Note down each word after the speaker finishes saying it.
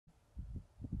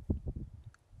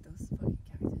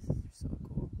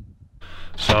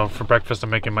So for breakfast, I'm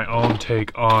making my own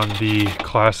take on the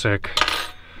classic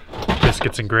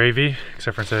biscuits and gravy,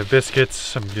 except for instead of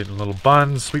biscuits, I'm getting little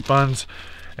buns, sweet buns,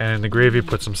 and in the gravy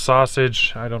put some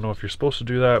sausage. I don't know if you're supposed to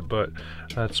do that, but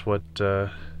that's what,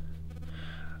 that's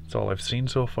all I've seen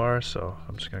so far, so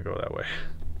I'm just gonna go that way.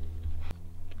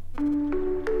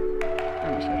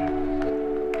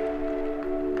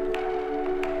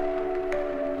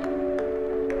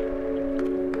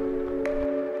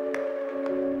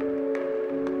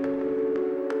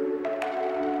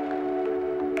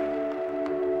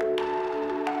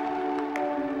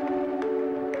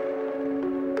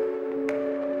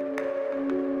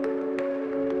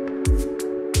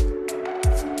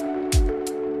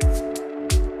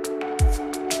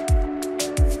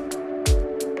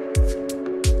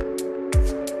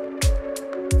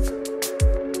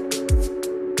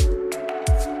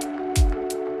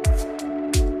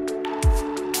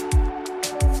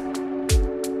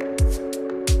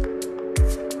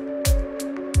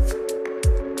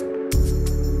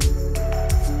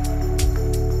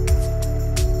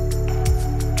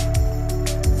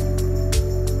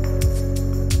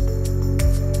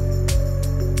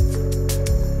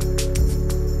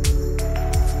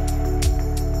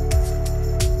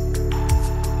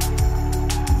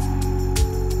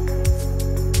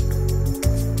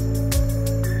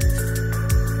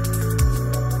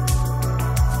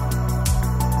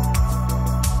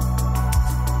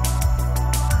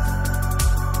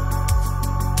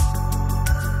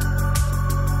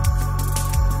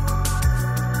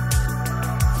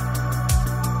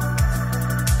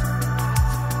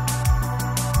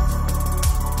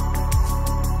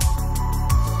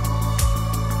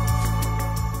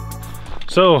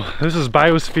 So this is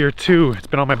Biosphere 2. It's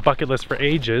been on my bucket list for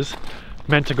ages.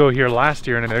 Meant to go here last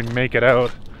year and I didn't make it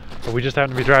out, but we just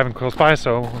happened to be driving close by,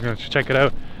 so we're going to check it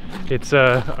out. It's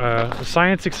a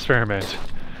science experiment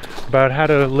about how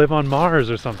to live on Mars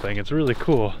or something. It's really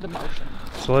cool.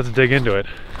 So let's dig into it.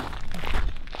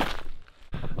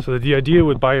 So the idea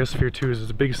with Biosphere 2 is it's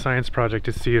a big science project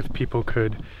to see if people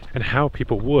could, and how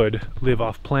people would, live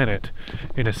off planet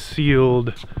in a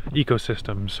sealed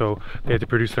ecosystem. So they had to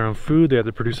produce their own food, they had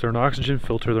to produce their own oxygen,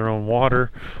 filter their own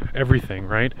water, everything,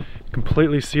 right?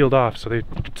 Completely sealed off. So they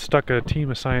stuck a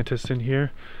team of scientists in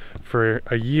here for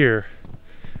a year,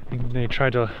 and they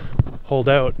tried to hold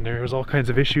out, and there was all kinds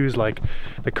of issues like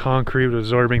the concrete was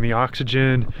absorbing the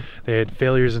oxygen, they had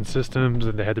failures in systems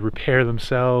and they had to repair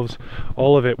themselves,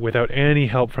 all of it without any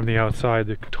help from the outside.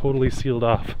 They're totally sealed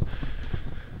off.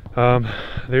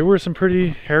 There were some pretty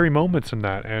hairy moments in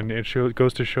that, and it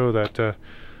goes to show that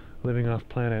living off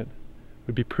planet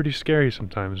would be pretty scary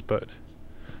sometimes, but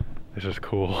this is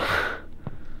cool.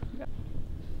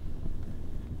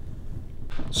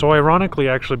 So ironically,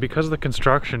 actually, because the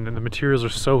construction and the materials are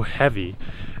so heavy,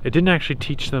 it didn't actually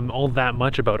teach them all that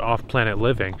much about off-planet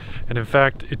living. And in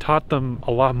fact, it taught them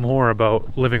a lot more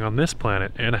about living on this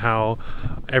planet and how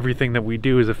everything that we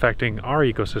do is affecting our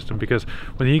ecosystem. Because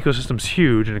when the ecosystem's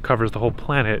huge and it covers the whole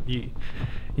planet, you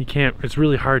can't, it's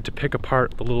really hard to pick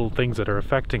apart the little things that are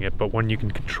affecting it. But when you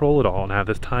can control it all and have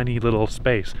this tiny little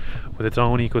space with its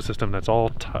own ecosystem that's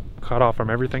all cut off from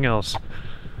everything else,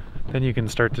 then you can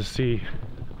start to see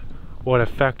what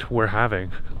effect we're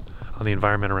having on the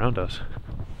environment around us.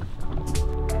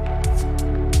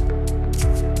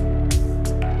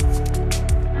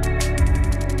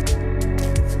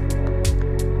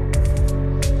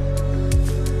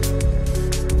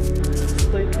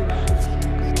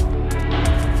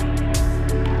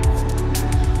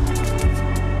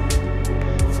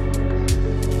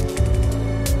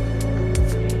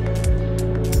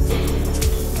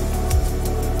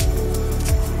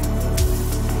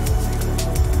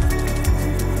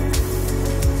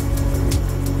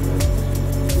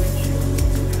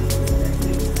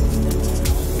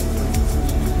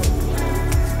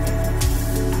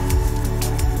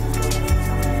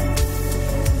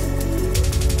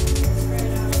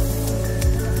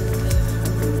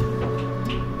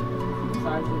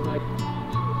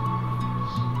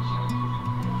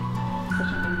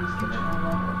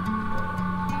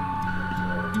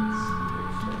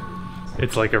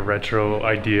 It's like a retro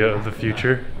idea of the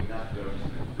future.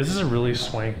 This is a really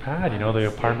swank pad, you know, the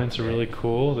apartments are really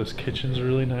cool, this kitchen's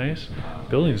really nice.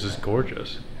 Building's just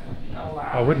gorgeous.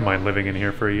 I wouldn't mind living in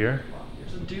here for a year.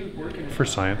 For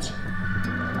science.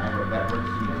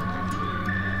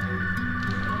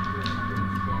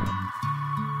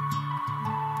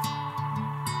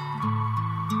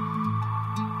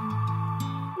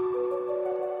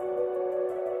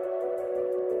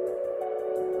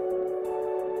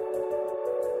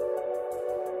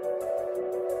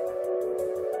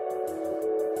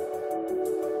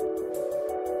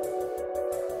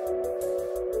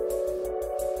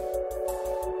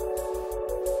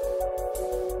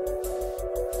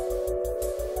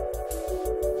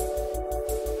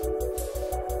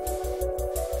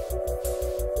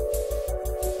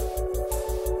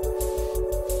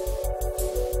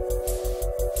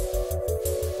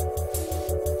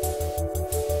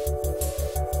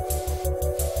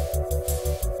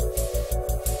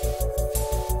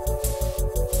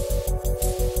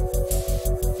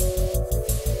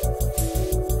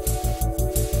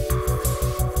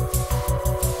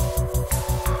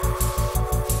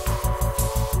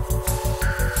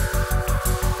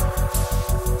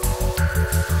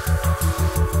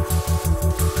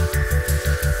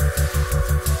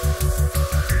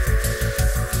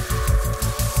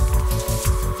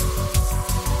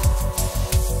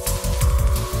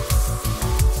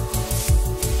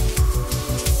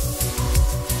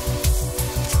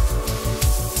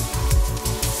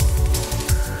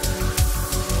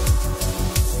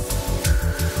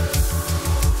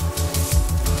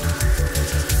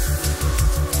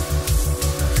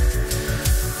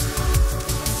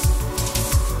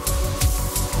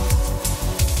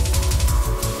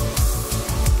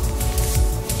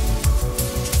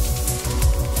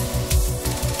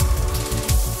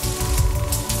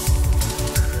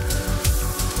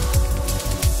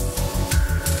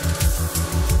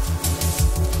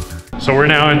 So we're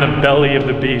now in the belly of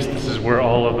the beast. This is where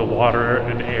all of the water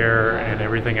and air and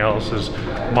everything else is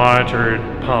monitored,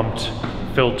 pumped,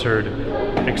 filtered,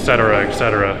 etc.,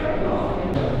 etc.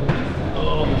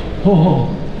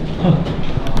 Oh.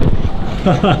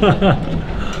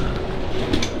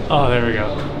 Oh, there we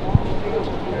go.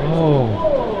 Oh.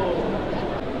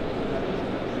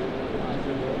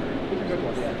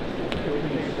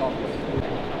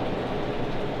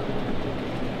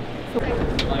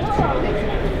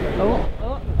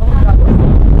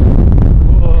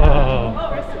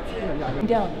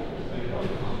 Down.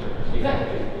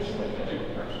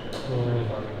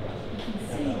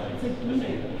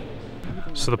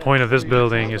 So the point of this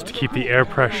building is to keep the air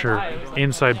pressure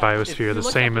inside biosphere the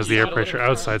same as the air pressure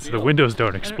outside, so the windows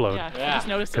don't explode.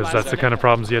 Because that's the kind of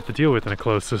problems you have to deal with in a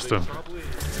closed system.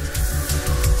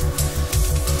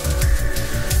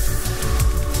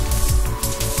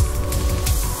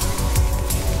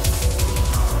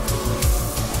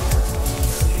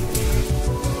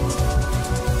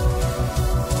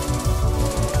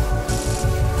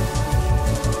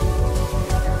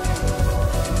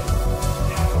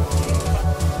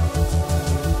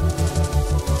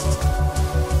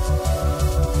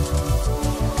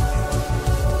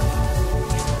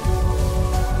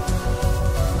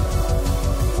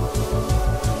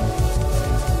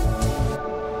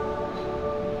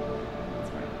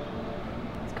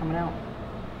 Coming out.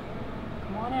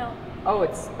 Come on out. Oh,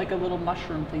 it's like a little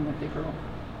mushroom thing that they grow.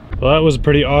 Well, that was a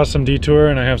pretty awesome detour,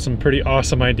 and I have some pretty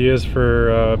awesome ideas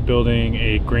for building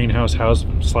a greenhouse house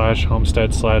slash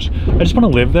homestead slash. I just want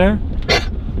to live there.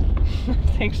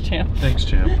 Thanks, champ. Thanks,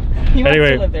 champ. You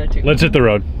Anyway, want to live there too. Let's hit the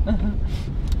road.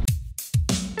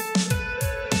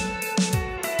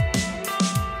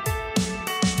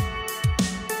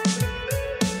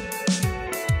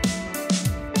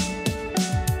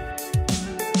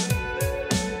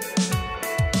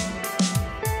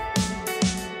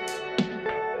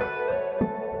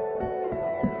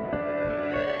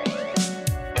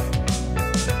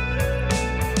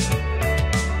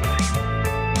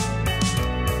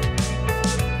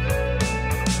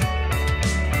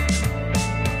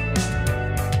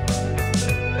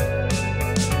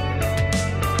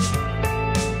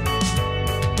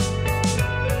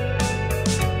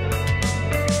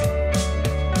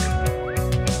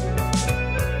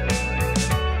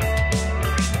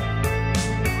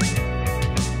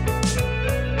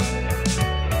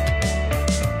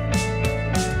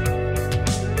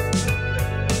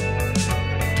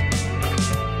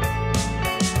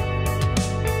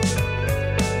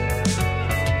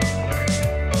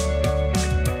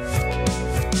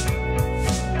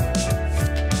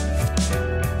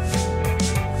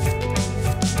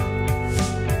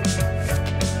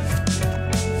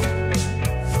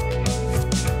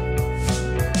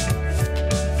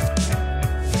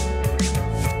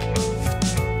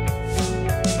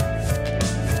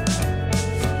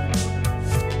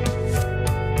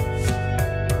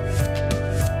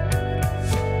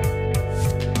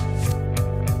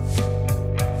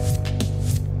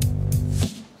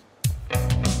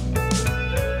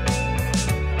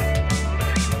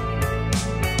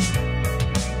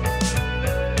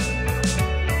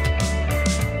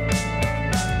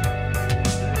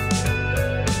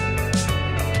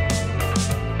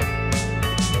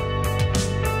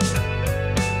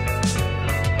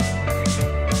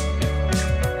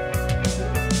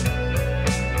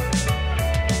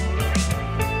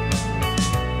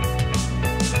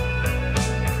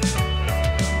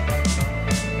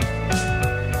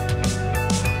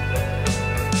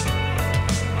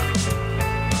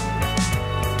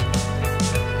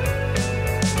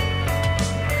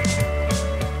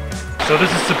 So this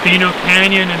is Sabino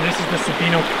Canyon, and this is the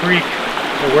Sabino Creek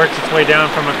that works its way down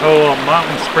from a whole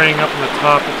mountain spring up on the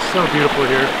top. It's so beautiful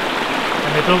here. And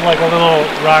they built like a little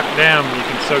rock dam you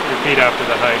can soak your feet after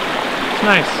the hike. It's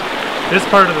nice. This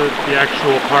part of the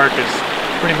actual park is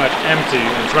pretty much empty.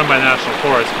 It's run by the National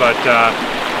Forest, but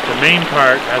the main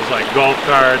part has like golf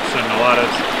carts and a lot of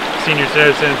senior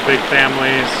citizens, big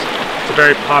families. It's a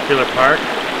very popular park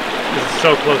because it's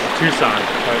so close to Tucson.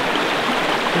 But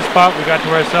this spot we got to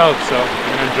ourselves, so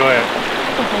we're gonna enjoy it.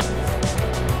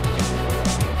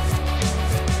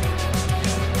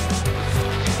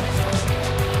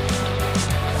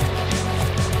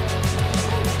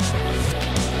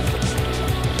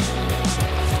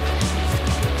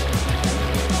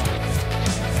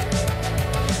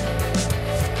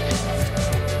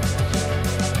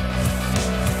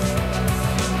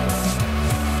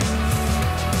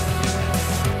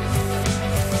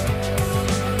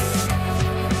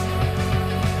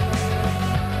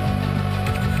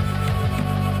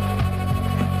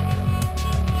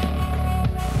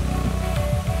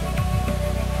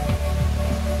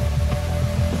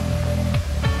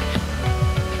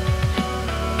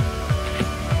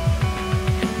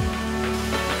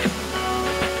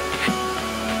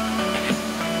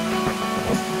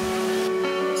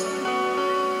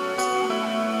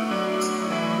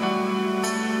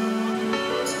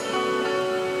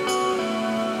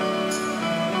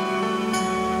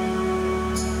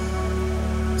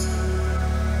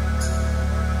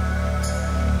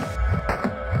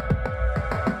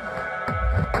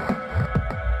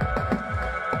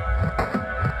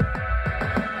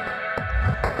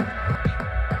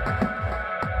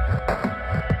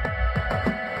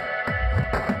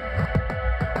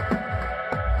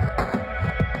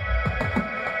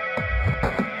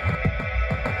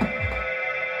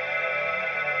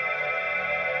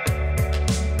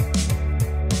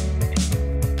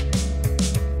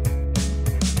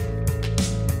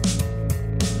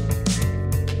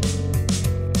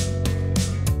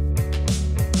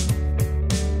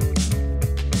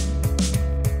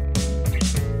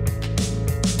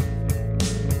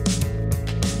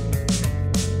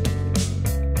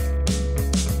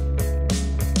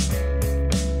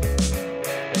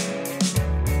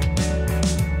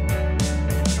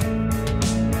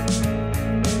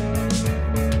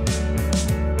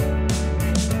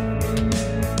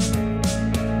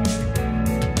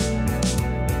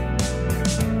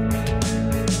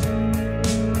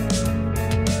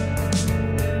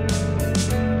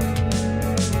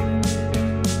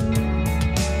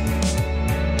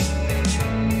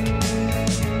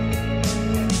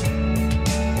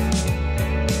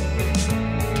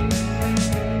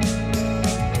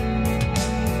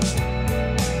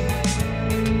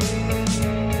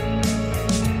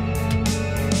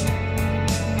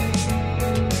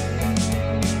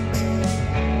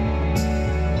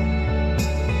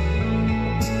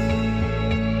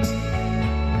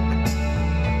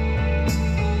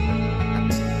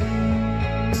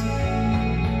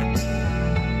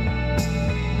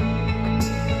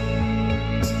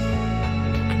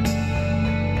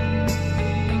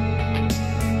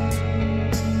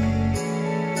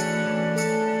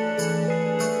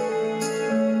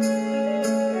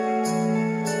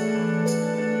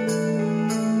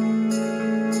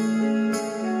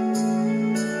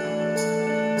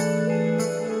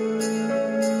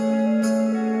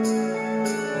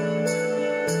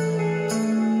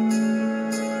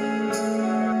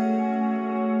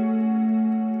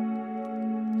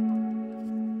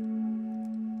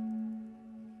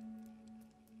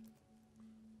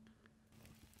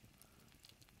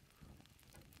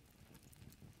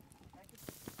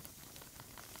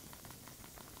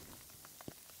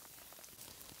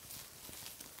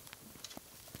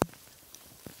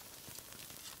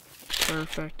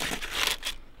 perfect.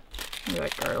 Look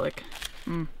at that garlic.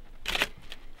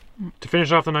 To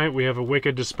finish off the night, we have a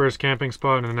wicked dispersed camping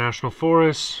spot in the national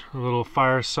forest, a little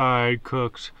fireside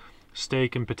cooked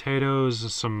steak and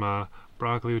potatoes, some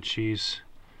broccoli with cheese.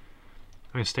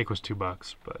 I mean, steak was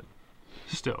 $2, but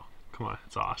still, come on,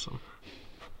 it's awesome.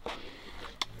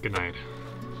 Good night.